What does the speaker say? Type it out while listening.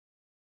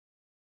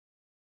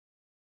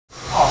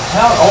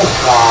hell? Oh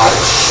god.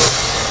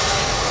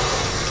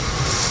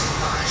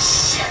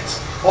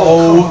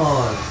 Oh, come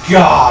on.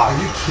 God. Are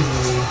you kidding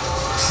me?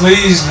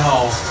 Please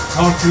no.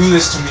 Don't do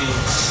this to me.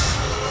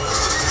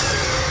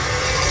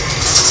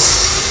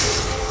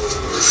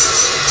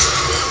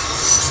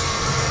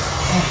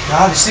 Oh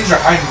god, these things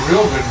are hiding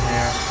real good in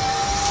here.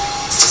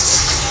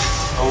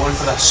 Oh, in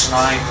for that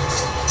snipe.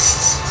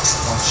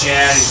 Oh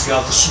yeah, he's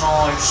got the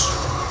snipes.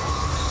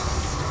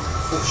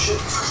 Oh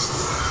shit.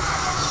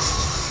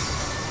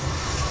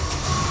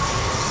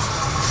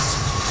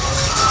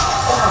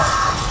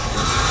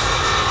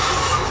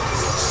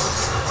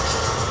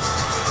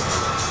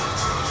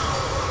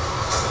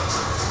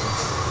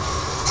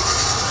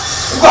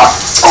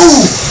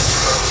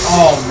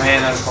 Oh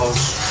man, that was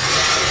close.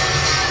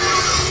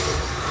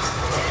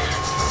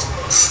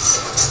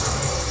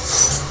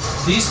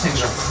 These things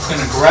are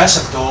fucking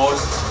aggressive, dog.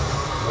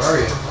 Where are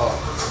you? Oh.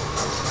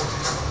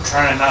 I'm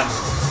trying to not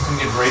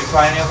get raped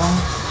by any of them.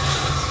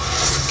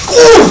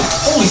 Ooh!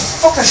 Holy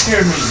fuck, that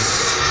scared me.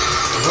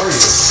 Where are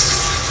you?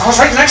 I was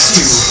right next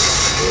to you.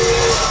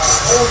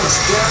 Oh my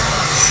god.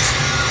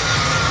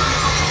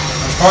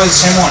 That's probably the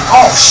same one.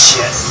 Oh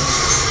shit.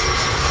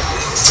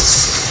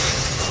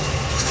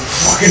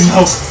 Fucking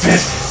no,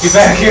 bitch. Get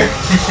back here.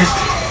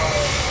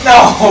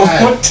 No,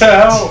 God. what the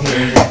hell?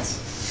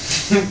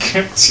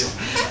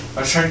 I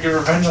was trying to get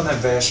revenge on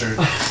that bastard.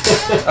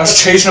 I was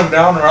chasing him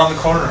down around the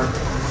corner.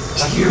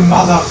 It's like, you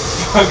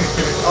motherfucker.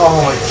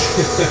 Oh my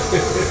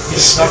god. He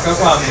snuck up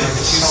on me.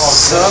 You know,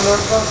 Son of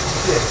a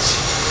bitch.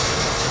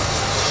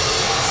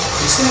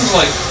 These things,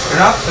 like, they're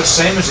not the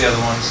same as the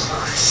other ones.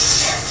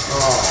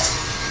 Oh.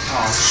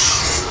 Oh,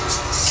 shit.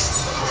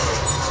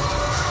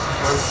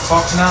 We're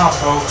fucked now,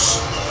 folks.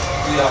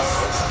 We are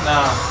fucked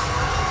now.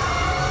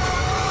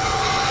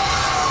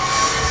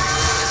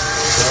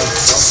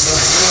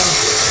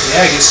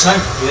 Yeah, get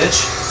sniped,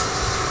 bitch.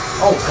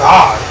 Oh,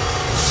 God.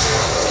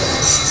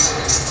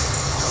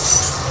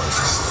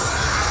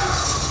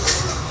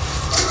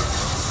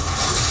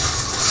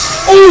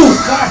 Oh,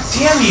 God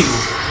damn you.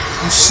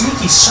 You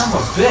sneaky son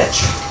of a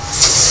bitch.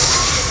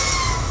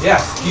 Yeah,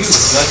 fuck you. You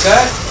like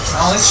that? I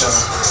don't think so.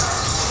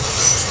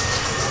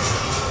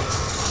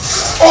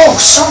 Oh,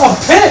 son of a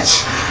bitch!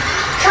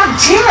 God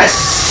damn it!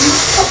 You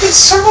fucking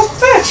son of a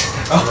bitch!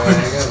 Oh, There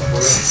you go,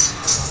 boy.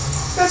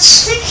 that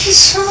sneaky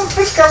son of a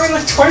bitch got me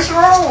like twice in a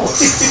row!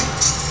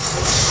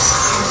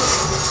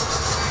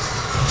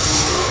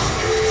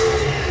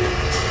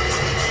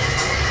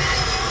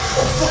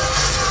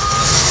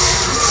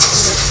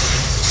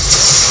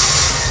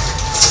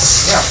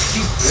 Yeah, fuck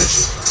you, bitch.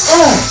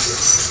 Oh!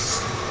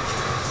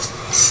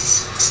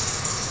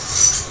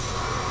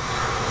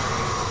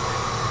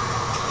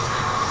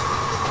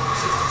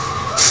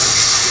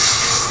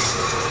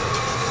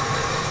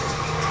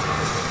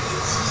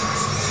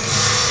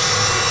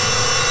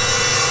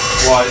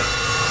 What?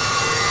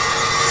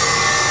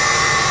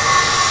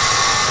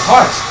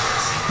 What?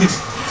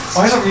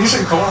 Why is the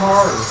music going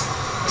hard?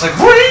 It's like,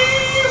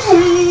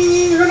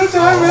 wee, you're gonna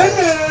die right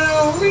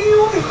now. Like,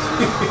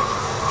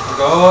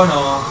 oh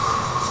no.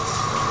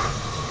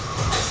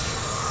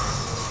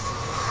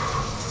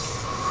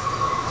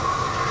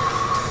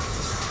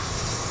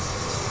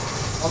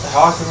 What the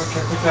hell? I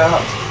can't pick that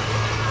up.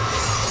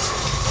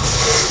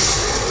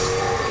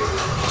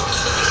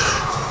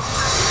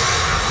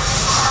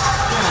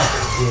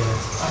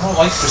 I don't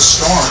like the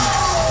storm.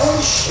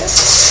 Holy shit.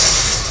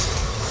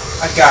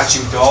 I got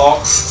you, dog.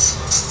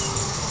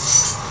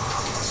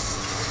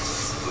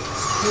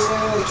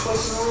 Yeah,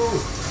 twice in a row.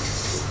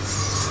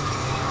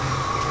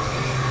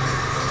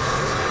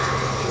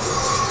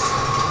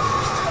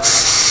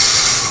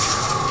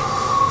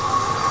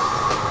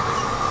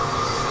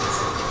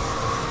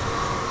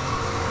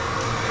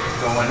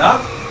 Going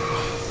up.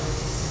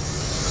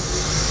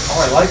 Oh,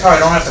 I like how I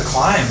don't have to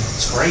climb.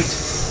 It's great.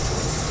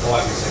 Oh,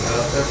 I can take that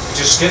up there. It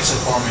just skips it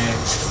for me.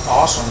 It's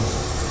awesome.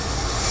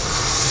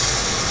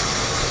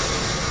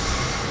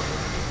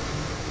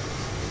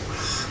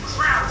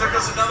 Crap, there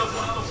goes another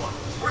one.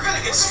 We're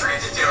gonna get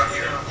stranded down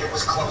here. It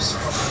was closer.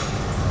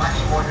 I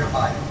need more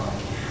nearby.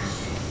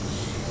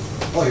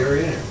 Oh, you're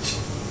already in here.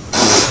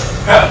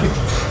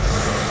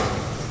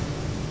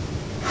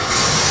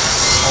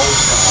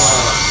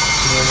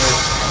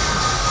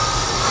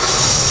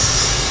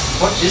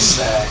 What is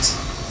that? It's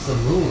the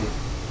moon.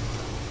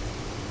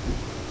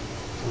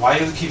 Why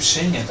do you keep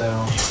seeing it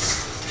though?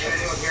 Can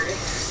anyone hear me?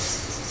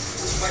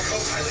 My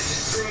co-pilot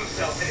just threw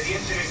himself into the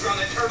engine and ground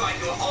the turbine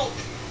to a halt.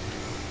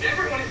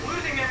 Everyone is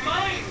losing their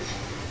minds.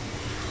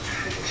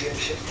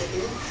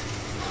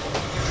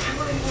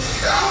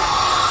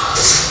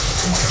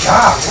 Oh my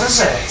god, what is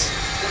that?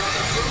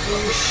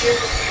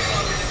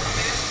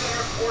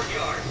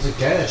 There's a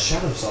guy that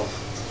shot himself.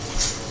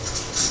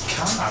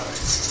 God.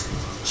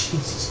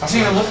 Jesus. I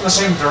wasn't even looking the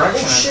same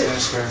direction. Oh, shit.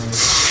 It scared me.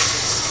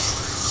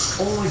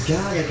 Oh my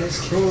god, that guy's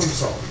killing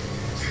himself.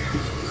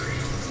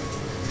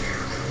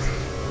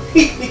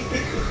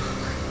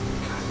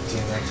 God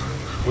damn it.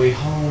 We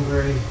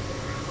hungry.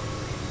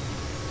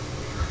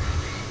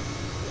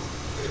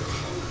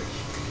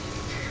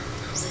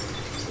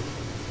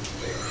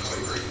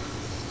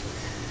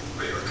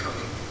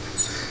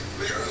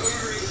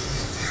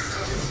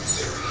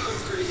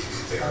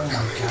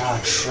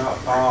 God, shut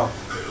up.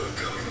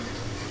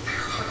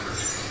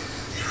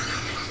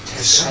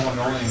 It's so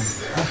annoying.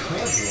 I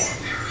had one.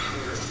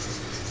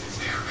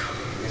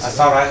 I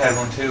thought I had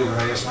one too, but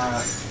I guess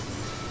not.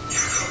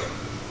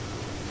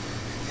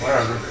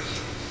 Whatever.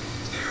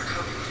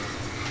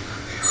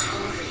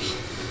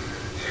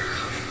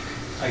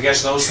 I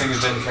guess those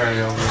things didn't carry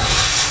over.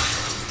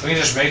 We can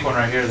just make one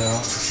right here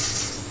though.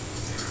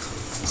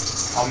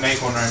 I'll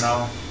make one right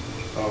now.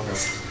 Okay.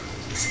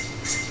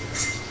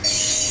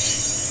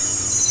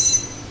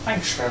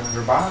 Thanks,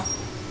 Scavenger Bot.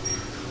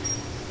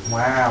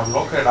 Wow,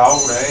 look at all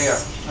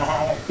that.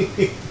 Oh,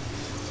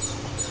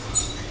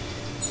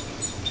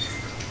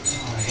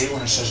 I hate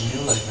when it says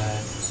new like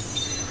that.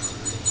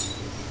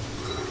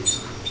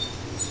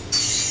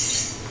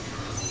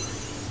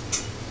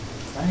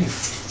 I need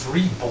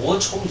 3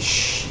 bullets? Holy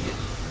shit.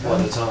 What?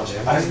 That's how much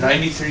ammo? I have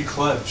 93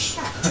 clips.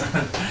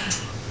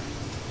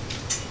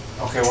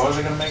 Okay, what was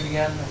I gonna make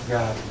again? I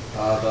forgot.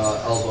 The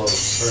elbow, or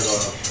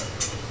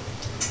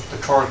The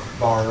torque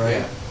bar, right?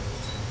 yeah.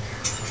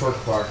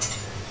 Torque bar.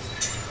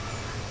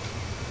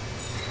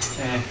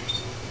 Eh.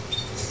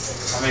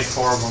 I made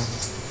 4 of them.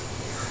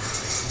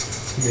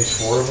 You made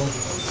 4 of them?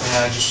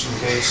 Yeah, just in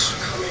case.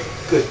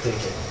 Good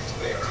thinking.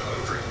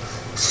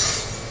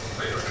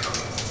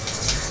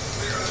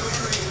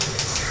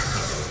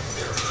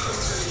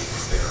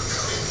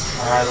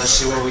 Alright, let's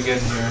see what we get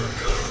in here.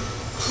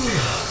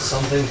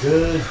 Something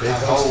good, big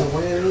house to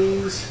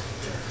whammies.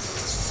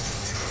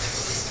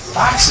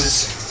 Boxes?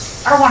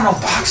 I don't want no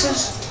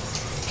boxes!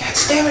 God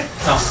damn it!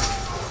 No.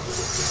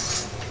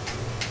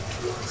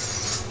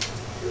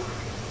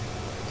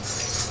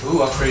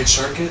 Ooh, upgrade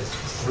circuit.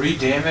 3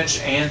 damage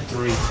and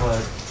 3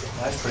 clip.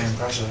 That's pretty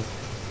impressive.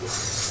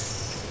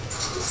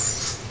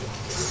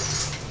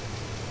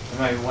 That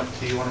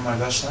might be one of my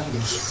best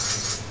things.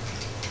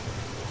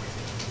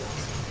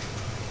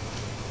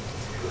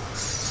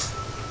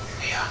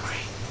 Hey,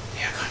 hungry.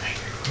 Yeah, coming.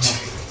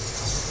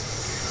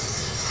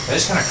 That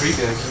is kind of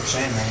creepy, I keep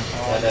saying that.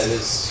 Yeah, that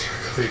is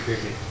pretty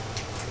creepy.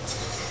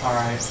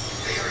 Alright.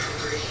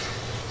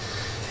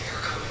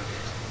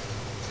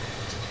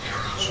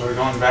 So we're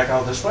going back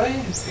out this way?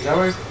 Is that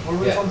where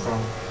we come from?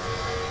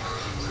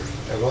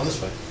 Yeah, we're going this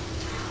way.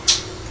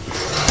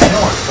 I know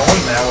we're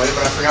going that way,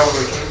 but I forgot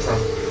where we came from.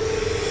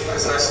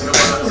 That's nice to know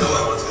what I'm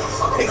doing.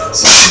 Fucking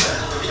nuts.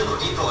 The vehicle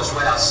depot is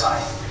right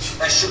outside.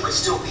 That ship could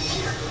still be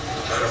here.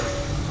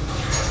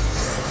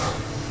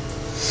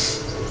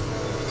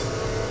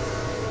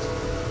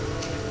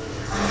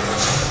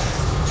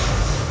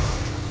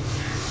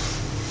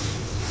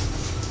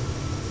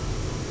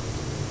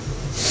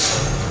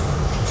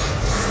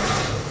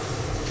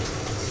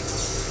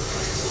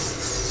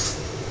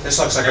 This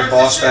looks like a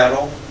boss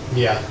battle.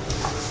 Yeah.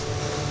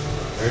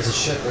 There's a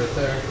ship right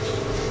there.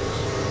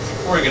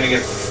 We're gonna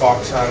get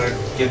fucked out of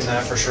getting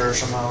that for sure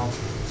somehow.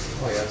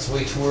 Oh yeah, it's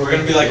way too early. We're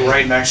gonna be like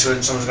right next to it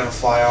and someone's gonna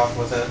fly off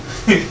with it.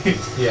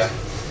 Yeah.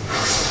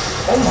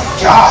 Oh my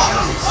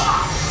god!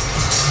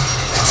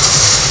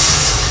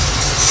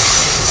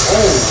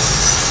 Oh!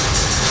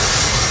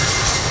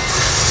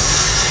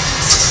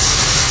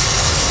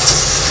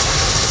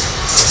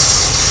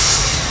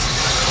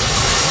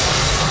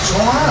 What's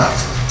going on?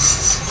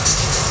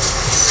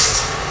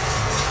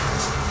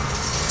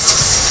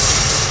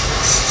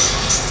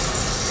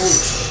 Oh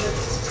shit.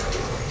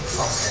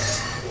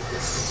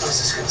 When is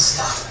this gonna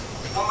stop?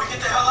 When we get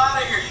the hell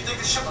out of here, you think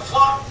the ship will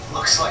flop?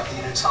 Looks like the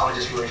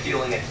unitologists were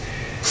feeling it.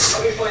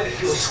 Let me find the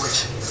fuel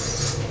switch.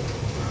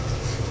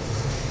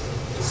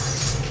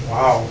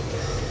 Wow.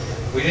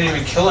 We didn't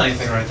even kill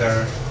anything right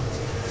there.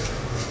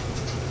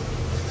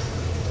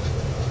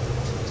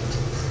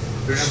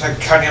 We're just like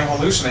goddamn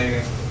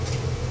hallucinating.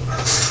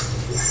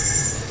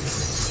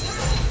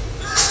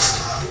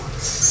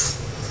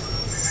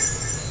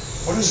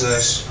 What is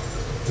this?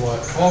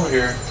 What? Come over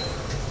here.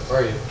 Where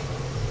are you?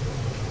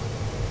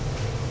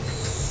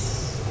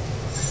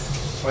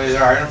 Wait, is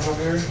there items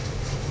over here?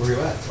 Where are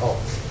you at? Oh.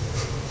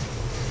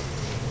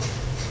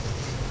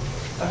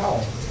 What the hell?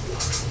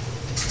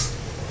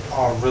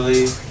 Oh,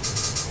 really?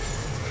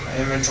 My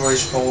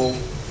inventory's full.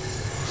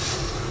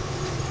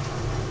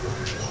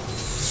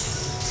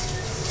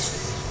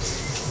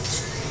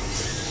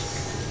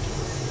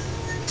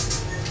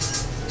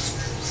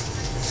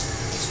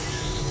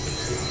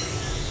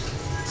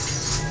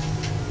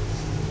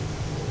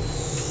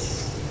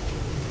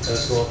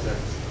 Let's go up there.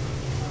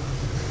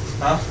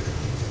 Huh?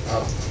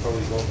 I'll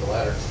probably go up the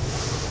ladder.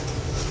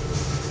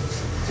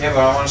 Yeah,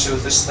 but I want to see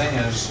what this thing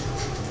is.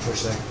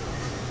 Which thing?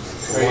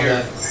 Right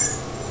here.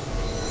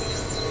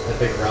 That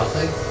big round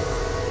thing?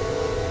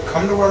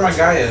 Come to where my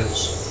guy is.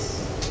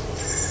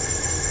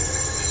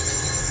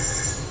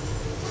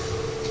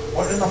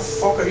 What in the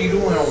fuck are you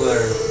doing over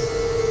there?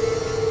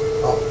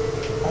 Oh.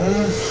 Oh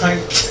my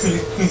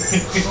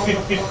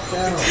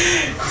Down.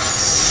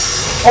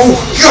 Oh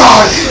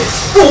god!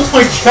 Oh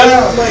my god!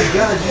 Oh my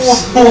god, you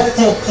see that?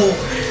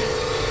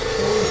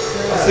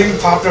 A thing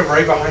popped up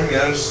right behind me.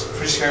 That was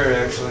pretty scary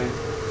actually.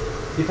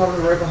 He popped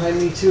up right behind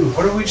me too.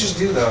 What did we just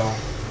do though?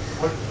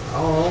 What?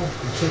 I don't know.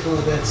 You can't go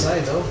to that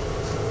side though.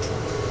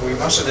 We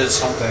must have did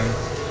something.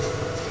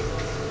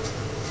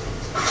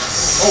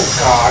 Oh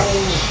god.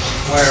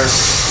 Where?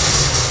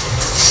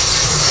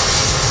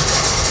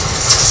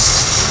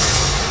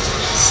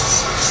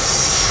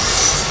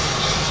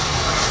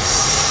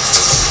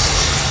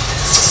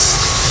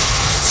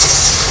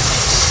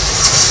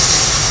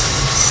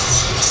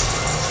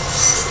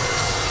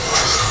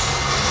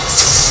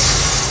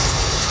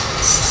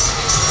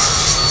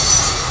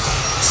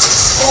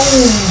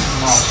 Boom!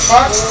 Oh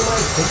fuck! Oh my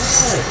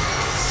god!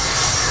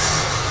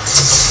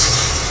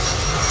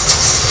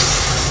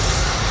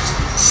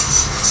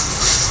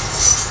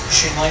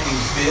 Chain lightning,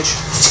 bitch.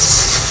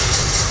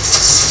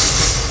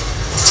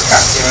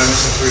 God damn it, I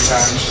missed it 3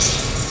 times.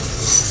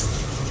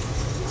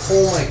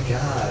 Oh my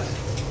god.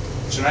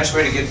 It's a nice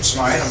way to get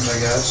some items, I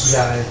guess.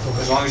 Yeah,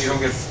 As long as you don't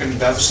get fucking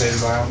devastated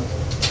by them.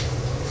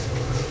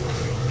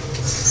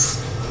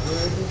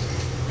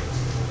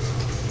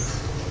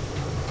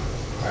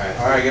 Alright.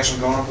 Alright, I guess I'm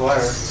going up the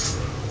ladder.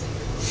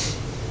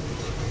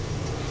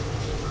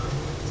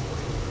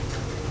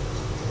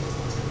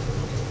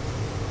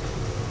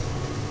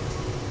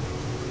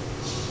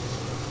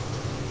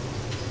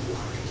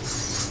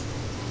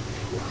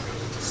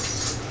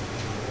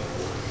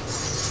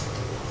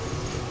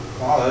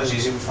 Wow, that was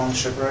easy. We found the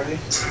ship already.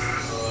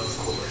 Of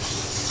course.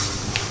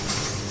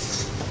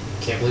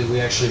 Can't believe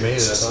we actually made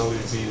it. I thought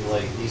we'd be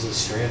like easily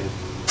stranded.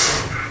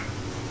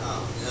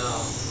 Oh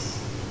no.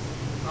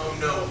 Oh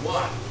no,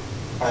 what?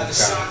 Oh, The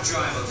shock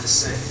drive of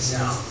this thing is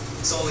out.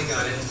 It's only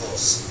got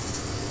impulse.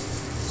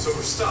 So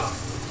we're stuck.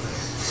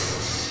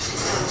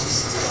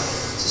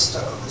 Just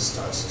stuck on the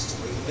star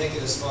system. We can make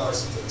it as far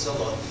as the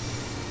flotilla.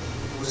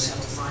 We'll just have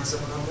to find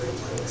someone out there to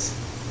play with.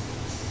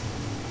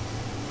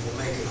 We'll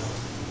make it home.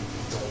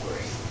 Don't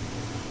worry.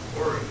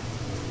 Worry?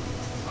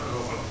 I don't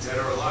know if I'm dead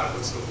or alive.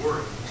 What's the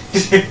worry?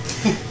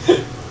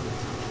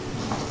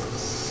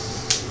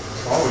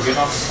 Oh, we're getting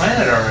off the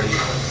planet already.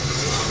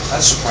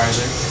 That's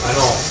surprising. I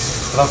know.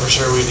 I thought for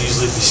sure we'd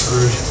easily be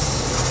screwed.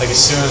 Like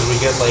as soon as we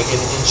get like an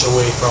inch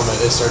away from it,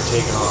 they start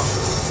taking off.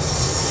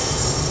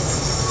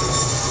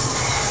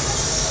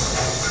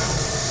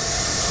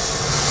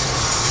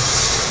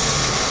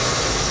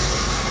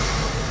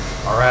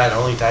 Alright, I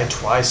only died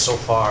twice so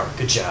far.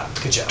 Good job.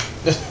 Good job.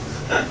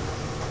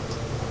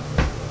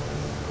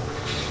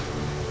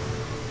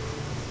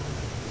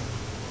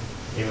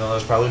 Even though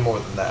there's probably more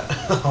than that.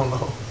 I don't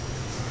know.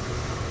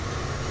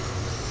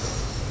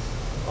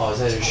 Oh, is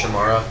that your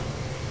Shamara?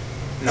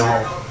 No.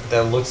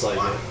 That looks like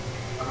it.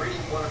 I'm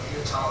reading one of the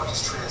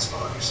Utologist's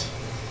transponders.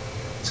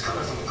 It's coming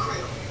from the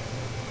cradle.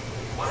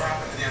 What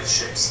happened to the other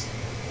ships?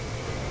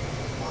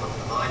 One of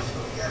the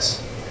minefield, I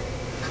guess.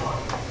 Come on,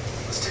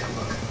 let's take a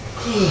look.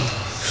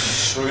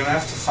 So we're gonna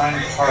have to find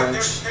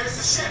parts. There's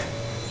the ship.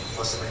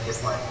 Must have been hit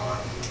by a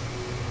mine.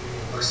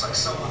 Looks like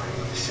someone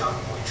removed the shock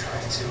point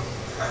drive too.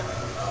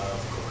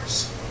 Of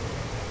course.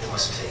 They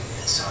must have taken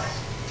it inside.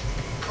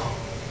 Oh.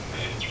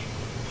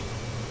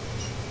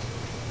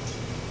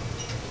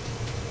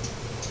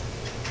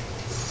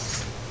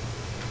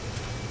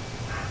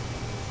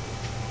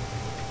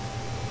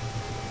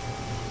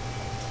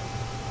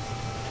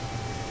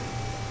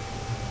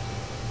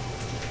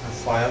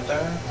 Fly up there? I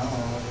don't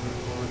know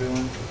what we're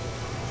doing.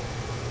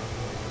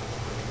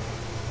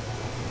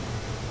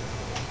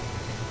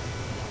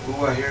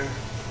 Ooh, I hear.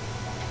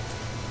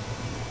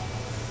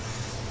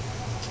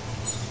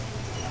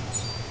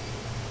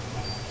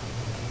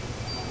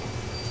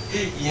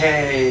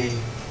 Yay!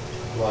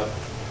 What?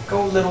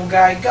 Go, little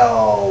guy,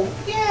 go!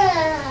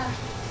 Yeah!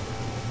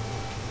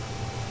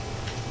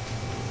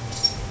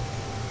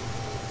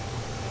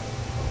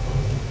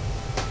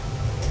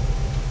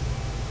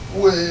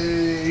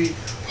 Way!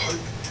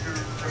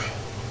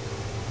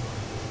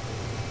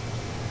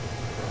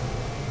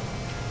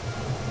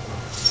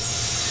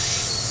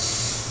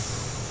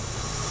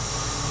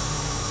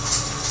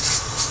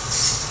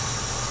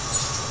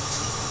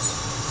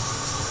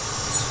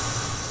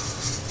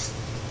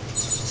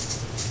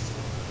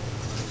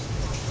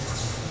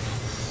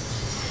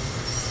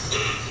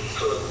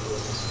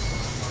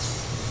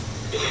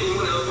 If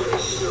anyone out there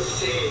is still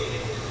sane,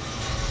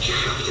 you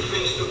have to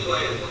finish the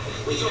plan.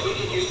 We thought we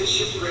could use the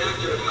ship's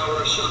reactor to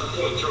power our shock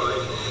point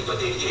drive, but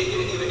they've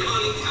taken it to the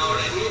conning tower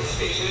at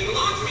mid-station and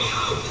locked me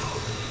out.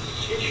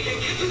 If you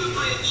can get to the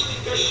bridge,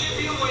 there should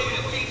be a way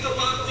to defeat the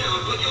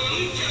lockdown, but you'll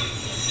need to...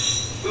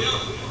 No!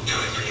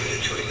 Time for you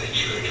to join the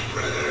church,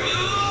 brother.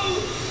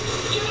 No!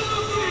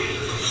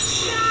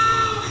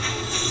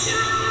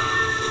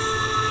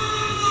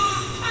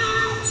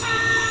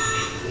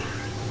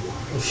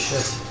 Oh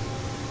shit.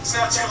 It's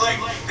not too late.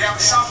 They have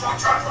a shock point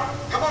drive.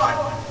 Come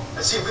on!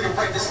 Let's see if we can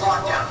break this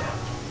lockdown.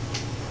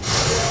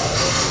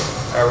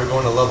 Alright, we're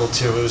going to level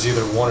 2. It was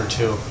either 1 or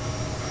 2.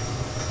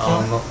 I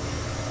don't know.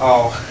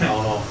 Oh. I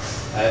don't know.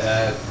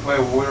 Wait,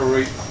 where are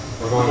we?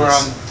 We're going We're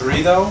on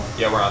 3 though?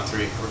 Yeah, we're on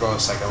 3. We're going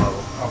to second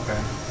level. Okay.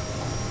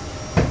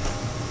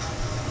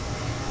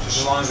 Just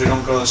as long as we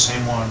don't go to the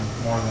same one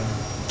more than...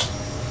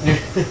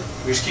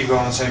 We just keep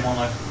going the same one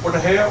like, what the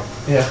hell?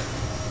 Yeah.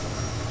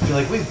 I feel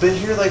like we've been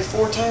here like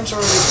 4 times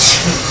already.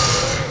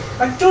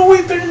 Like, dude,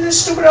 we've been in this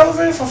stupid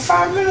elevator for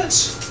 5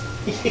 minutes.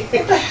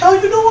 What the hell are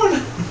you doing?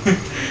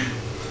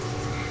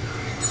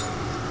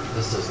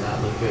 This does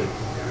not look good.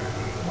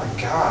 Oh my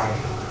god.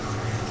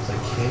 It's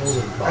like candles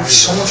and I bodies. have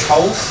so much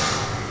health.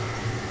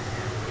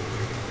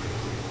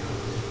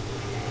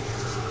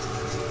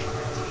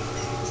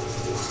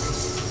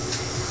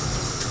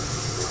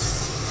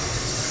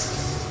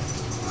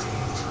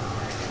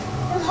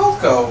 Where'd health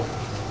go?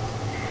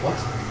 What?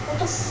 What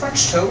the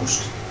French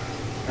toast?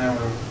 Now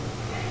we're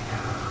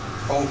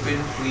open,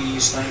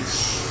 please, thanks.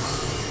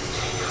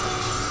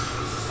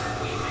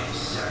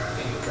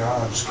 Thank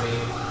God, I'm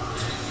scared.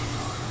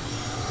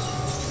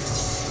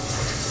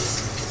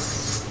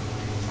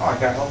 Oh, I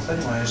got health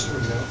anyways, there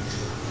we go.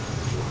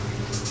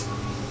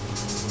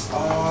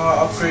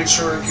 Upgrade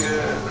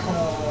circuit.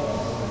 Oh.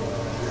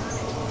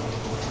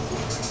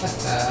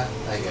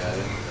 I got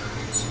it.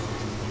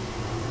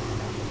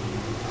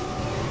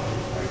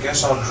 I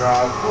guess I'll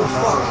drive. Oh,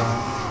 another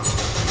one.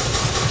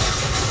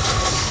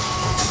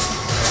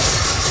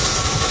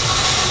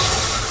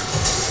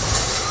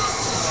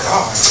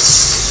 God.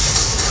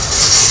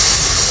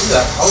 Who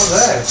the hell is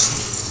that?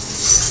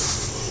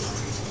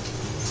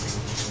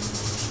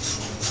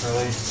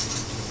 Really?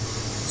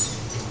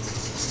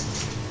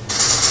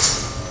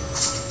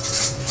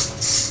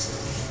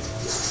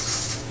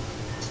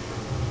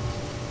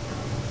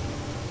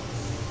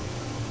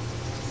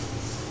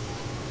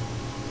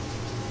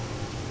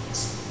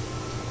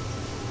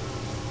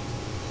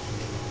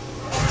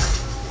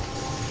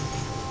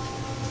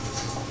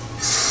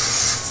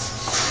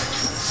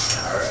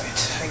 Alright,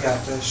 I got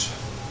this.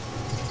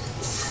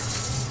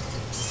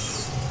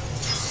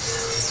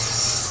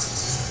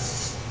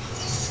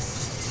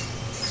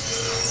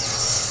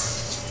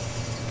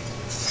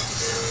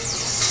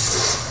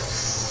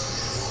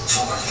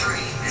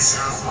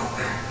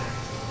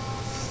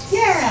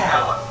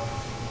 Yeah!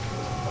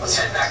 Let's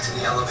head back to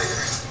the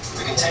elevator.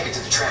 We can take it to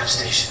the tram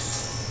station.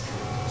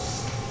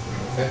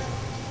 Okay.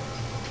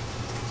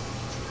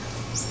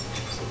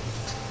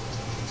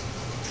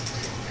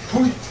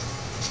 Hui!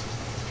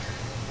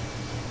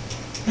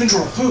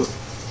 Ninja, huh?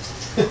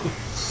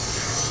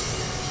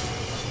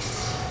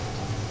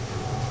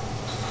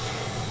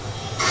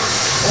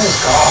 Oh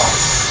god.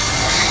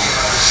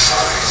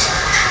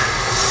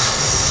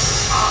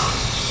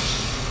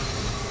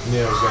 Knew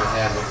it was gonna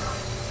happen.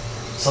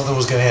 Something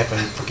was gonna happen.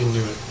 I freaking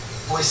knew it.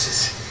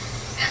 Voices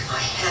in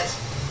my head.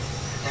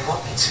 They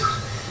want me to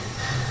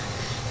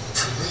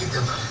lead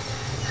them.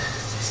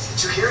 Did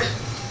you hear it?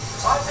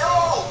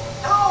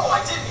 No,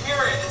 I didn't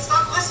hear it. And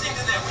stop listening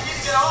to them. We need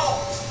to get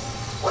home.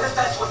 What if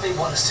that's what they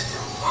want us to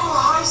do?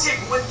 Oh, Isaac,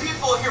 when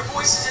people hear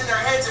voices in their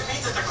heads, it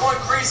means that they're going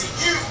crazy.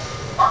 You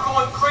are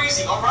going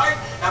crazy, all right?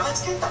 Now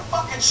let's get the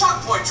fucking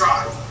shock point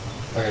drive.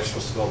 Okay, you're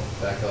supposed to go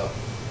back up.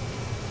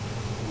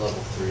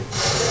 Level 3.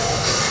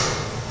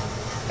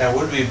 That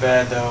would be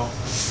bad though.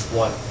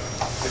 What?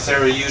 If they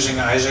were using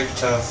Isaac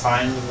to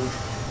find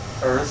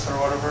Earth or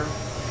whatever.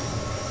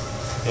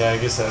 Yeah, I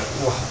guess that.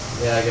 Well,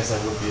 yeah, I guess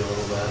that would be a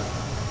little bad.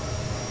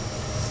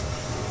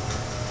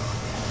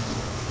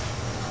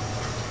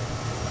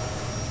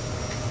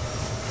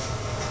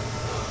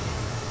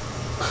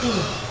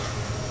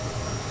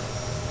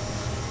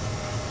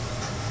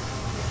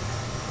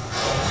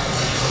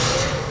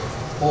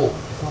 Oh,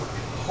 fuck.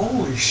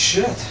 Holy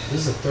shit.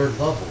 This is the 3rd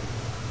level.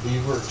 We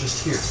were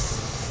just here.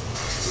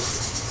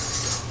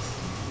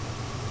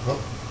 Oh.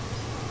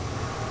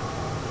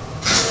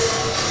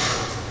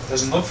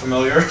 Doesn't look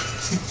familiar.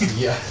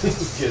 Yeah, no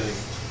kidding.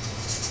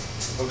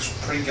 Looks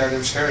pretty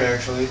goddamn scary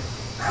actually.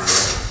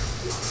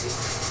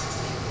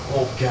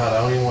 Oh god,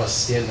 I don't even want to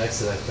stand next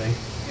to that thing.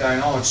 Yeah, I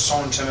know, it's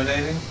so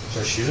intimidating.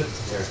 Should I shoot it?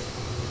 Here.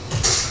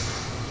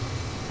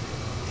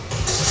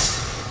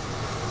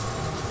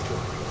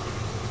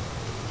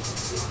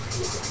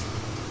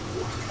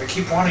 I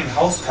keep wanting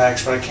health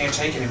packs, but I can't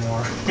take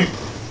anymore.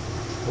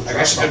 We'll I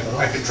guess I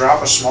could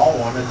drop a small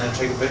one and then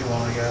take a big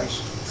one, I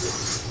guess.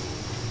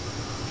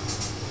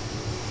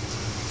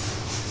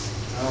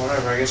 Oh,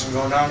 whatever, I guess I'm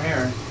going down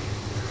here.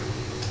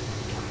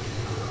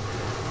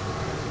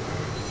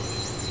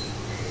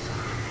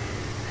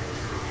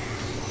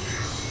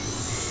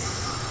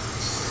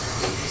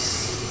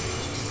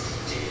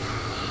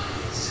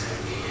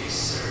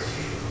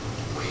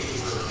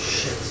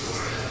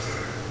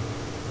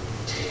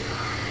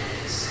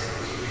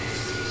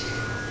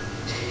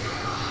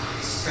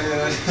 I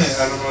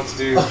don't know what to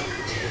do.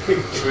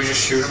 Should we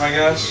just shoot him, I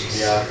guess?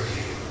 Yeah.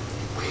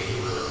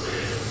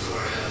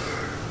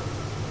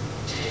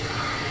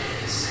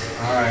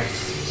 Alright.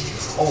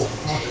 Oh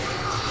fuck.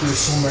 There's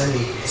so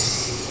many.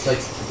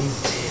 Like,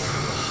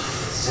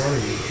 where are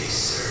you?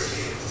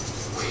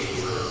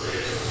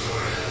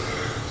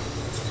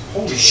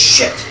 Holy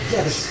shit!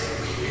 Yeah, there's a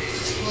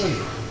ton.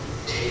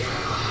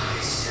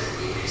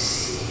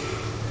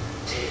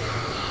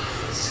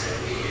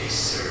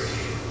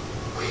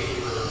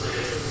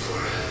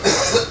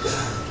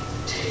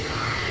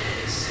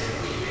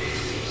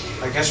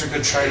 I guess we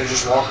could try to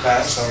just walk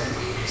past them.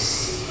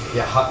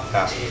 Yeah,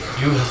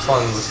 you have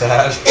fun with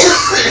that.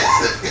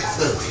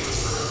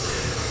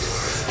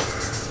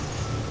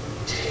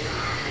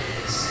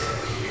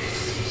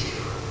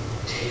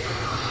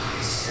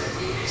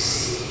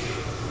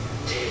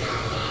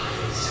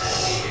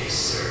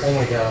 Oh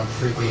my god, I'm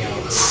freaking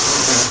out.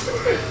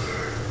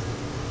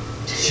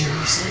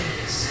 Seriously?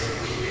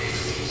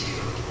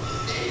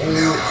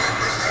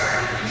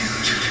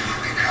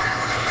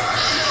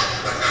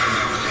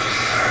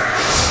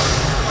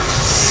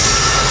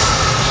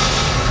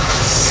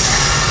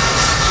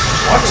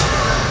 What?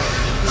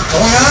 What's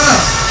going on?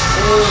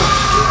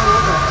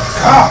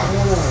 God!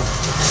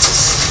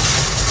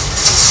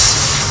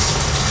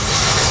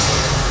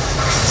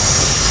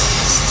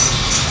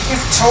 I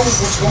can't tell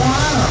what's going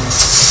on.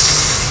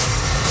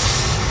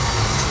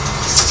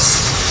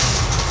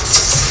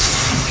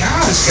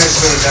 God, this guy's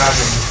good at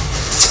dodging.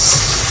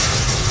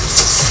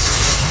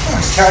 Oh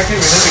my god, I can't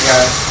even hit the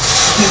guy.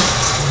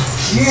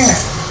 Yeah,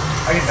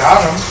 I can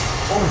dodge him.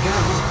 Oh my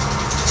god.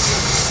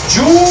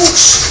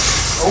 Jukes!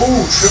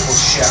 Oh, triple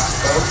shot,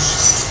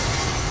 folks.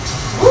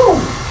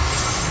 Woo!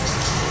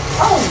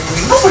 Oh,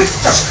 nobody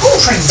does cool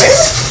train, baby!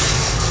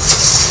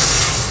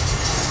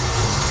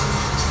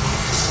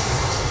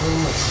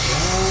 Oh my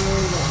god.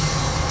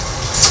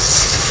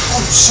 Oh,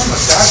 you son of a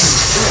dodging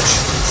bitch.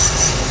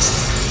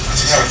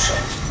 Hell so.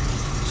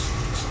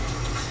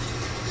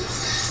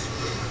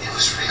 It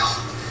was real.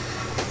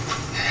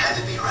 It had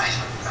to be right.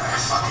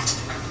 Fuck it.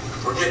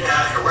 We're getting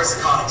out of here. Where's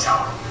the conning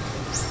tower?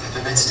 At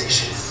the med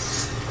station.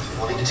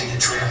 We'll need to take the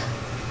trail.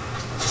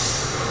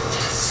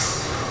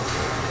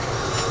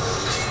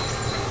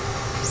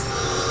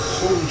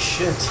 Holy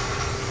shit.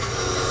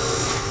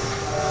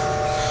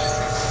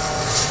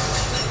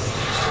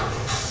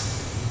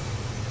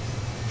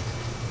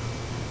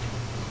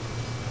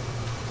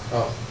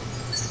 Oh.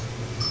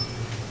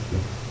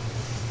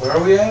 Where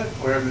are we at?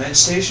 We're at mid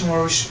station. Where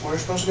we're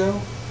supposed to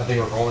go? I think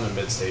we're going to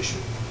mid station.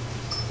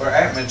 We're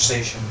at mid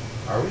station.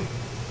 Are we?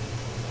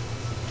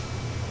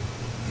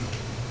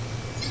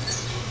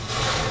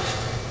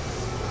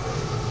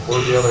 What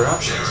are the other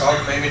options?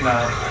 Oh, maybe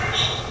not.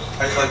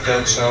 I clicked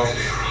it, so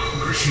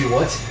You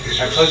what?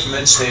 I clicked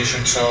mid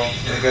station, so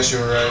I guess you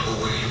were right.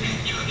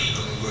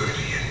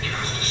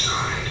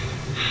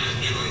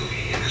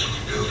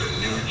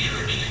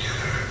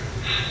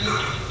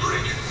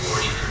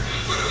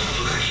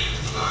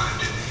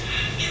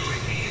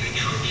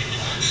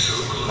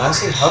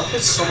 Honestly, how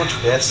could so much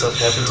bad stuff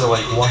happen to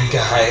like one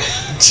guy?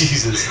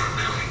 Jesus.